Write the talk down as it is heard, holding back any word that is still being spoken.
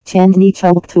Chandni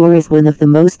Chowk tour is one of the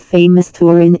most famous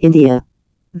tour in India.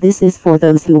 This is for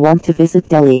those who want to visit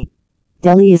Delhi.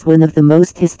 Delhi is one of the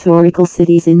most historical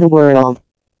cities in the world.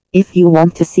 If you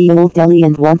want to see old Delhi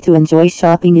and want to enjoy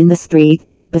shopping in the street,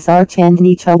 Bazaar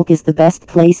Chandni Chowk is the best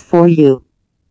place for you.